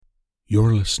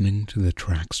You're listening to the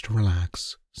Tracks to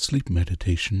Relax Sleep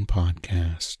Meditation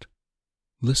Podcast.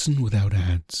 Listen without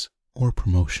ads or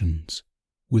promotions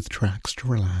with Tracks to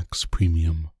Relax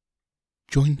Premium.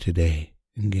 Join today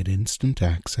and get instant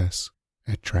access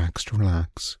at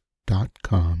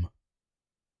trackstorelax.com.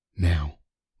 Now,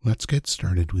 let's get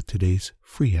started with today's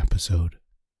free episode,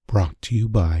 brought to you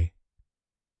by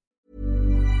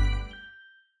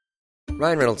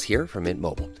Ryan Reynolds here from Mint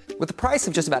Mobile. With the price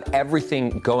of just about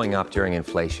everything going up during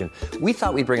inflation, we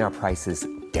thought we'd bring our prices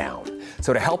down.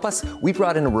 So to help us, we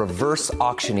brought in a reverse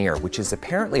auctioneer, which is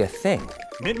apparently a thing.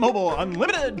 Mint Mobile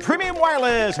Unlimited Premium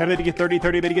Wireless. How to get 30,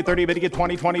 30, bit to get 30, bit to get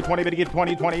 20, 20, 20, bit to get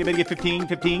 20, 20, bit to get 15,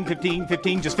 15, 15,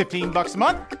 15, just $15 a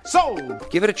month? Sold!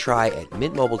 Give it a try at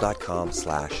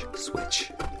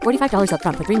mintmobile.com/switch. $45 up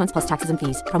front for 3 months plus taxes and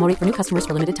fees. Promo rate for new customers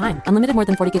for limited time. Unlimited more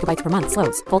than 40 gigabytes per month.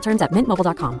 Slows full terms at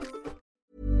mintmobile.com.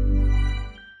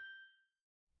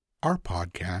 Our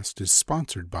podcast is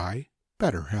sponsored by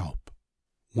BetterHelp.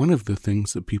 One of the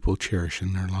things that people cherish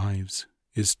in their lives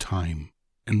is time,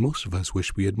 and most of us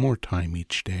wish we had more time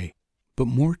each day. But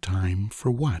more time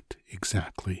for what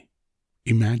exactly?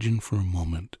 Imagine for a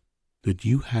moment that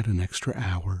you had an extra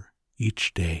hour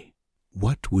each day.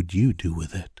 What would you do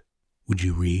with it? Would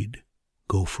you read,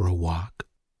 go for a walk,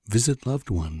 visit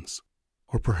loved ones,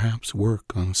 or perhaps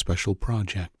work on a special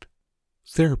project?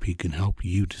 Therapy can help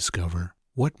you discover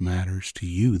what matters to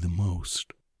you the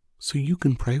most, so you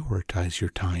can prioritize your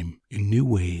time in new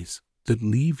ways that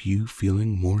leave you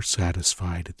feeling more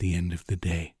satisfied at the end of the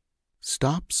day.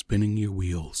 Stop spinning your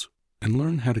wheels and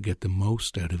learn how to get the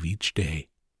most out of each day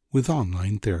with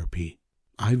online therapy.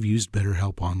 I've used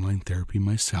BetterHelp online therapy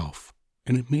myself,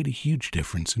 and it made a huge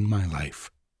difference in my life.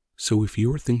 So if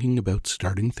you're thinking about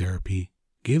starting therapy,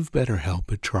 give BetterHelp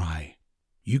a try.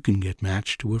 You can get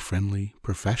matched to a friendly,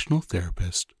 professional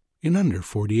therapist in under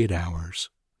 48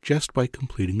 hours just by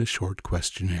completing a short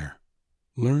questionnaire.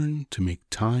 Learn to make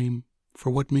time for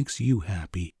what makes you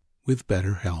happy with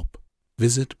BetterHelp.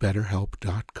 Visit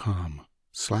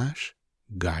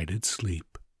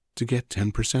betterhelp.com/guidedsleep to get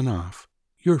 10% off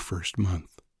your first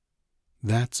month.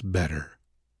 That's better.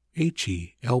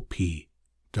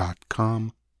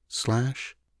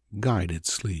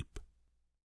 HELP.com/guidedsleep.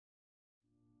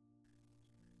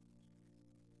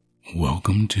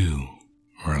 Welcome to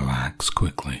Relax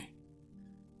Quickly,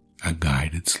 a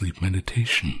guided sleep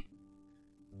meditation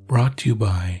brought to you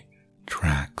by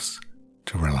Tracks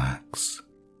to Relax.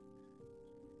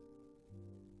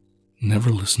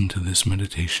 Never listen to this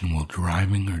meditation while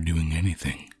driving or doing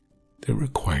anything that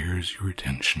requires your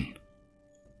attention,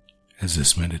 as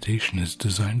this meditation is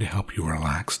designed to help you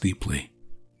relax deeply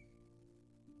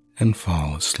and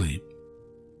fall asleep.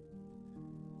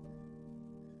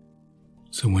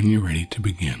 So when you're ready to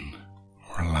begin,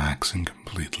 relaxing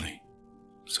completely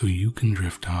so you can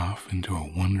drift off into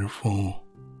a wonderful,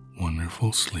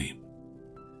 wonderful sleep,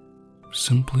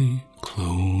 simply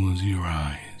close your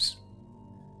eyes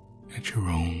at your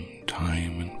own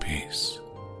time and pace.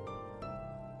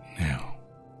 Now,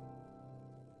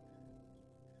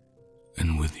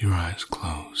 and with your eyes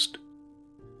closed,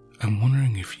 I'm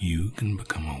wondering if you can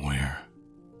become aware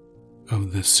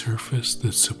of the surface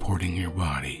that's supporting your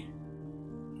body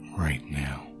right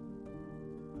now.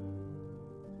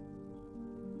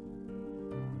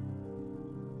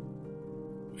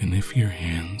 And if your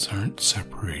hands aren't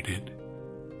separated,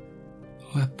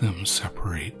 let them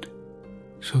separate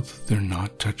so that they're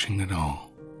not touching at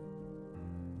all,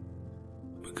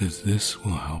 because this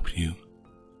will help you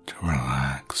to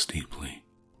relax deeply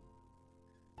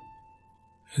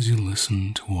as you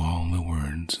listen to all the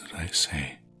words that I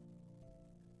say.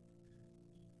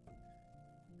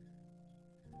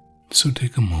 So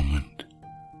take a moment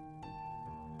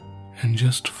and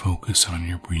just focus on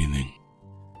your breathing.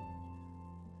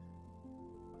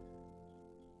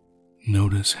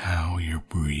 Notice how you're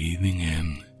breathing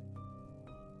in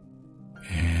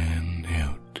and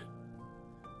out.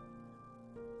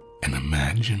 And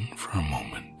imagine for a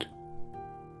moment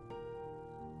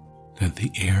that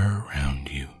the air around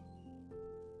you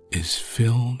is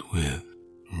filled with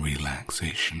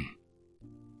relaxation,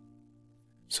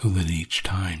 so that each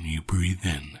time you breathe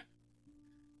in,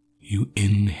 you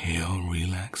inhale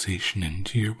relaxation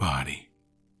into your body.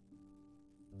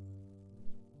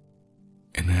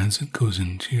 And as it goes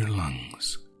into your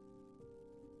lungs,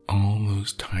 all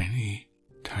those tiny,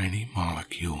 tiny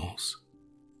molecules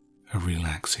of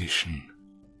relaxation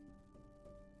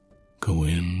go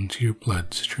into your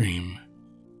bloodstream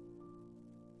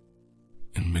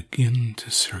and begin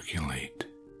to circulate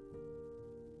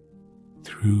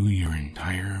through your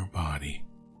entire body,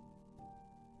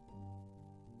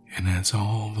 And as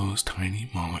all those tiny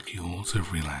molecules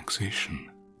of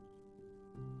relaxation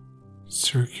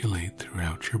circulate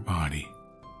throughout your body,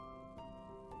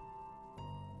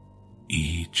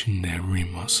 each and every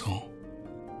muscle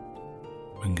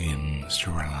begins to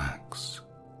relax.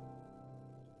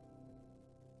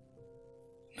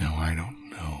 Now, I don't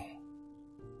know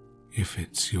if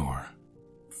it's your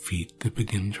feet that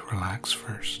begin to relax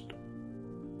first,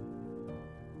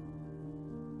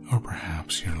 or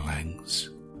perhaps your legs.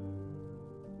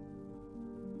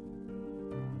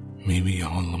 Maybe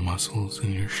all the muscles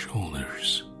in your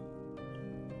shoulders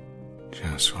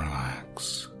just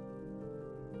relax.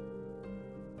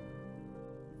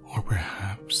 Or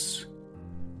perhaps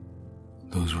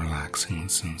those relaxing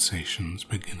sensations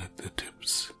begin at the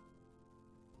tips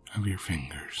of your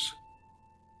fingers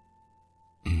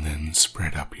and then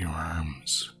spread up your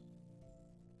arms,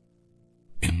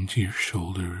 into your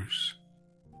shoulders,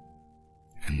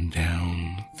 and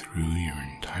down through your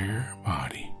entire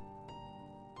body.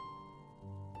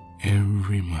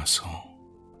 Every muscle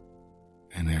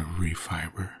and every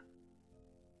fiber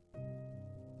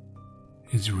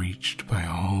is reached by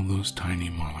all those tiny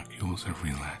molecules of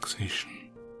relaxation.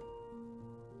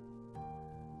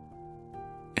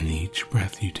 And each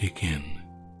breath you take in,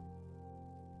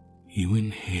 you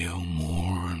inhale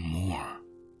more and more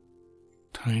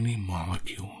tiny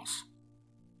molecules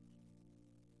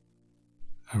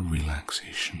of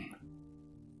relaxation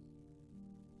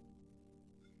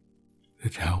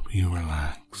that help you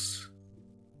relax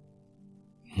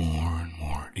more and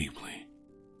more deeply.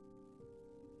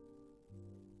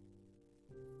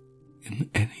 And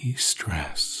any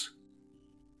stress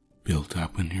built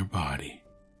up in your body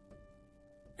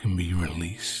can be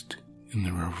released in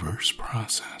the reverse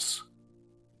process.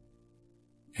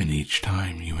 And each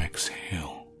time you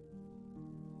exhale,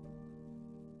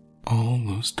 all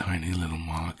those tiny little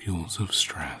molecules of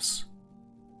stress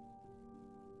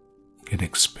get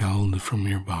expelled from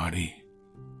your body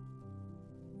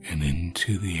and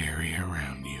into the area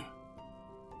around you,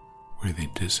 where they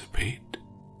dissipate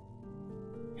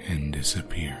and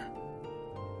disappear.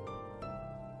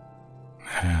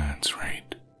 That's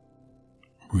right.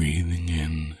 Breathing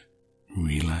in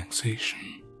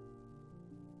relaxation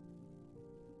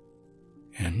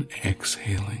and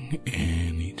exhaling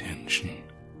any tension.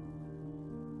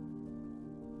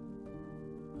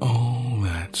 All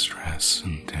that stress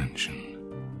and tension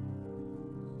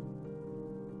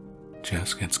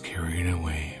just gets carried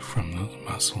away from those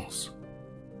muscles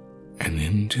and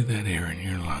into that air in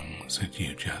your lungs that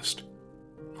you just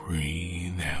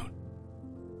breathe out.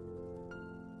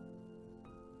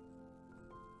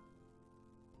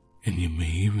 And you may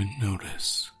even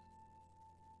notice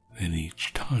that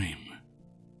each time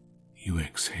you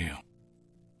exhale,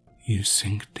 you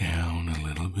sink down a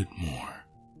little bit more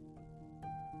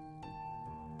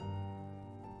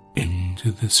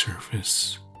into the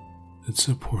surface that's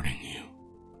supporting you,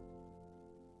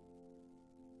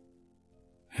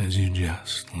 as you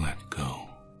just let go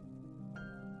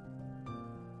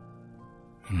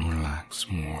and relax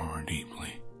more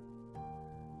deeply.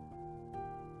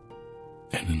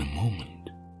 And in a moment,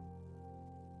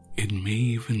 it may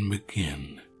even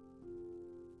begin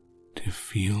to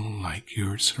feel like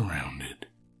you're surrounded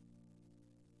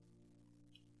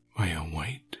by a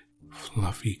white,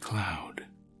 fluffy cloud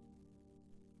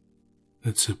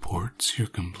that supports your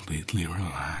completely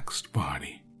relaxed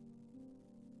body.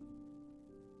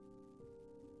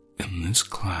 And this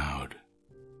cloud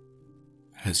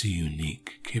has a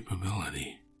unique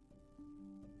capability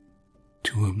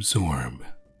to absorb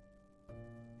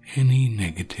any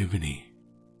negativity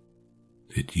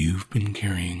that you've been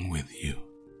carrying with you.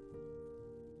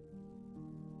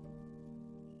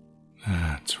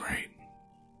 That's right.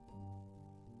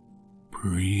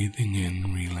 Breathing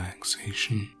in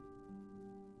relaxation,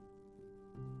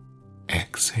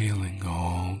 exhaling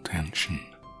all tension,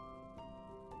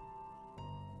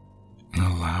 and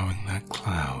allowing that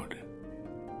cloud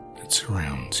that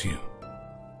surrounds you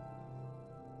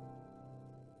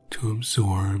to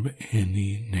absorb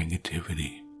any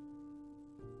negativity.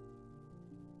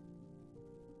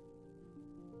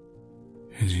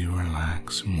 As you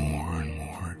relax more and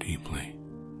more deeply,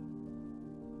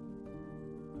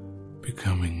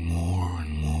 becoming more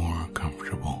and more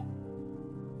comfortable.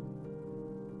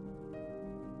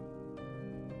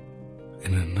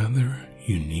 And another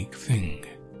unique thing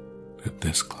that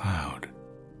this cloud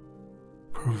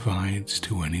provides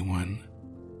to anyone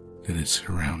that is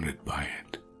surrounded by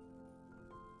it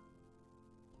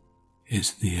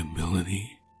is the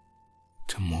ability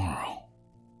tomorrow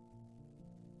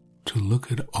to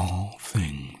look at all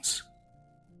things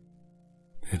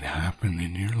that happen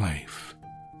in your life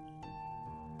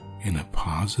in a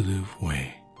positive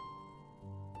way.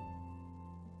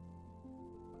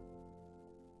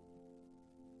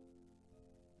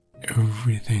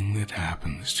 Everything that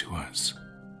happens to us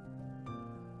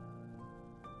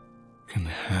can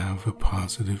have a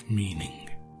positive meaning.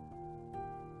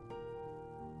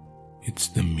 It's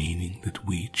the meaning that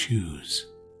we choose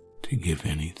to give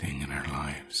anything in our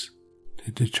lives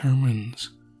that determines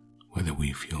whether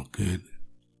we feel good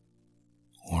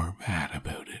or bad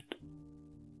about it.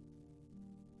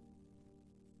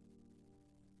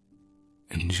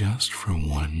 And just for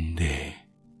one day,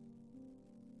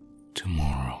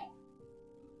 tomorrow,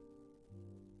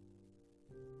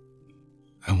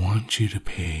 I want you to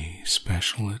pay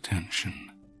special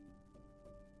attention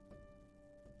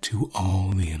to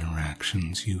all the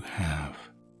interactions you have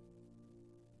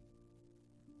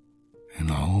and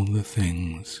all the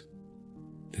things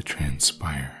that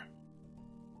transpire.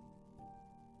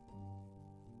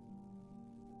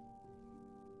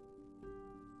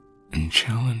 And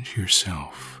challenge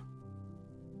yourself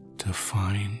to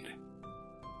find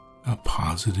a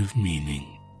positive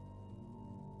meaning,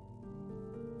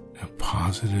 a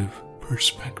positive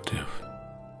perspective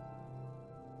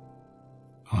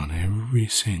on every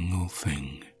single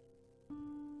thing.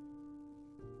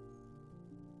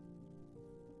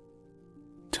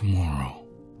 Tomorrow,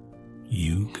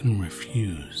 you can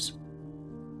refuse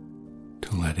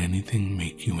to let anything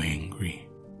make you angry.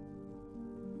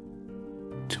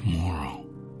 Tomorrow,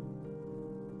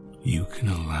 you can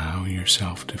allow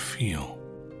yourself to feel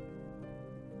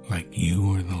like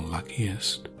you are the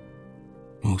luckiest,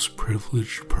 most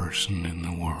privileged person in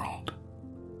the world.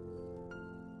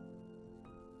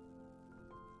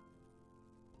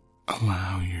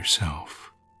 Allow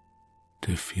yourself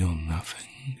to feel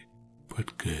nothing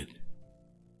but good.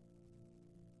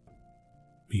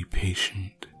 Be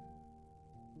patient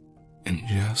and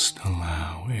just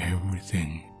allow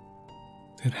everything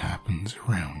that happens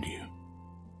around you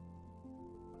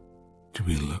to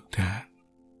be looked at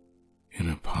in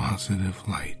a positive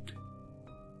light.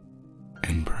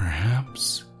 And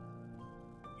perhaps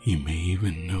you may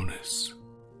even notice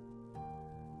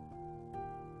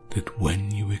that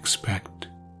when you expect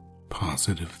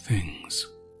positive things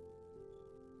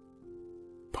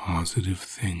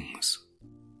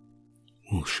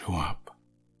will show up.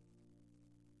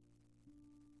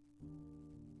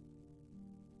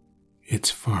 It's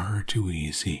far too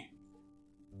easy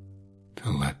to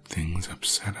let things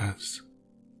upset us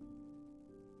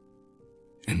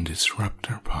and disrupt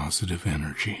our positive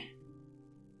energy.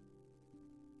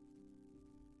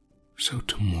 So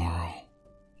tomorrow,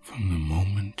 from the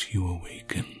moment you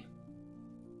awaken,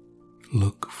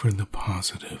 look for the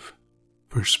positive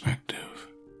perspective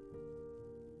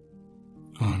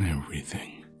on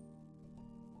everything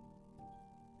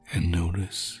and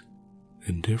notice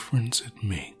the difference it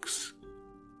makes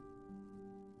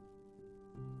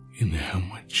in how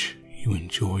much you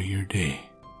enjoy your day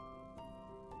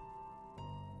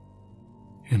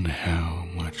and how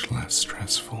much less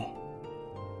stressful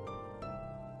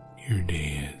your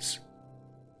day is.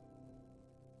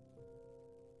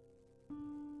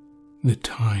 The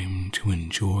time to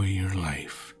enjoy your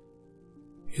life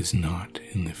is not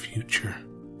in the future.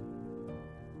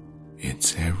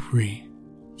 It's every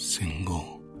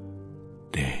single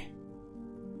day.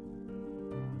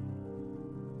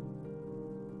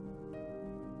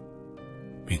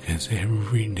 Because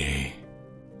every day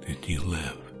that you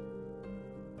live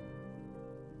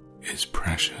is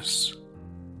precious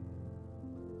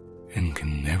and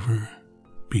can never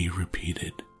be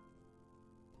repeated.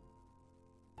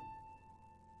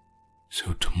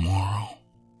 So tomorrow,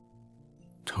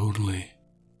 totally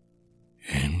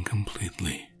and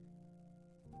completely,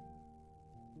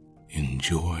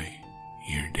 enjoy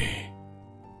your day.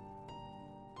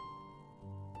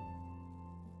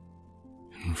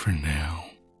 And for now,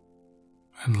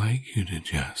 I'd like you to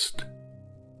just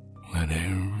let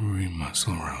every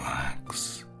muscle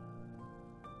relax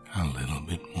a little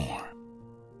bit more.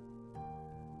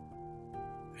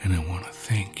 And I want to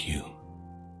thank you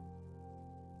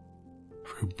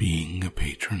for being a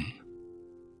patron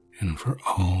and for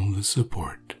all the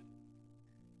support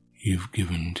you've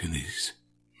given to these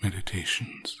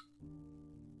meditations.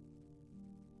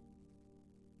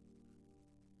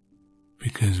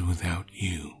 Because without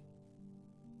you,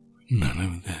 none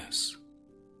of this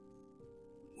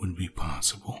would be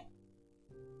possible.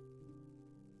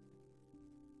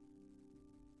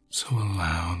 So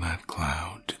allow that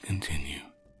cloud to continue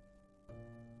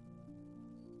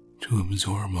to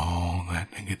absorb all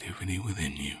that negativity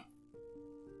within you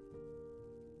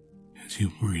as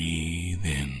you breathe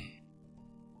in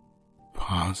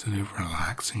positive,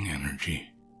 relaxing energy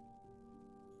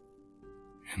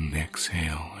and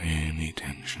exhale any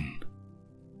tension.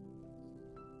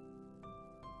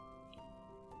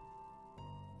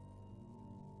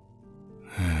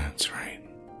 That's right.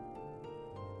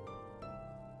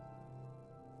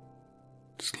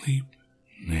 Sleep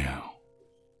now.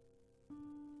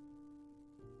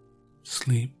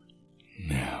 Sleep